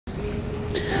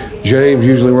James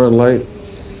usually run late?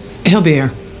 He'll be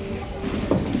here.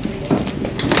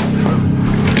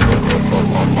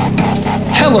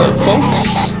 Hello,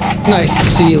 folks. Nice to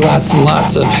see lots and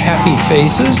lots of happy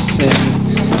faces.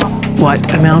 And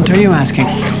What amount are you asking?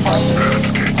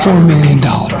 $4 million.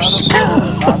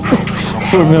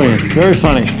 $4 million. Very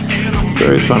funny.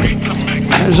 Very funny.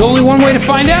 There's only one way to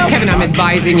find out. Kevin, I'm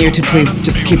advising you to please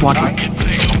just keep walking.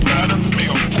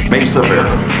 Mesa Verde.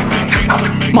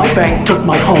 My bank took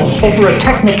my home over a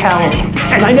technicality,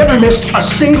 and I never missed a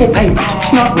single payment.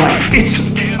 It's not right.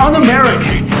 It's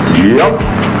un-American. Yep.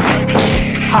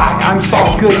 Hi, I'm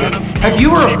Saul Goodman. Have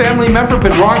you or a family member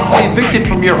been wrongfully evicted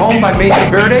from your home by Mesa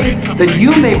Verde? Then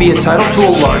you may be entitled to a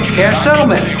large cash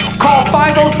settlement. Call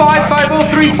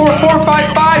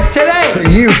 505-503-4455 today. Are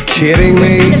you kidding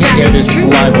me? Yeah, this is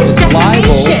libel. It's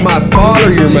libel. My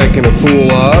father you're making a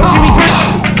fool of.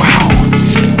 Wow.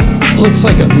 Looks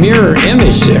like a mirror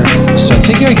image there. So I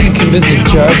think I can convince a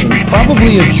judge and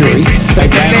probably a jury.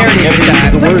 What's in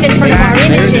front of our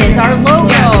images, our logo.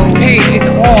 Yes, Paige, it's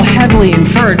all heavily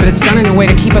inferred, but it's done in a way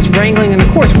to keep us wrangling in the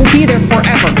courts. We'll be there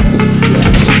forever.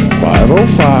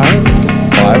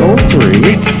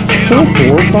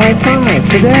 505-503-4455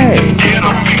 today.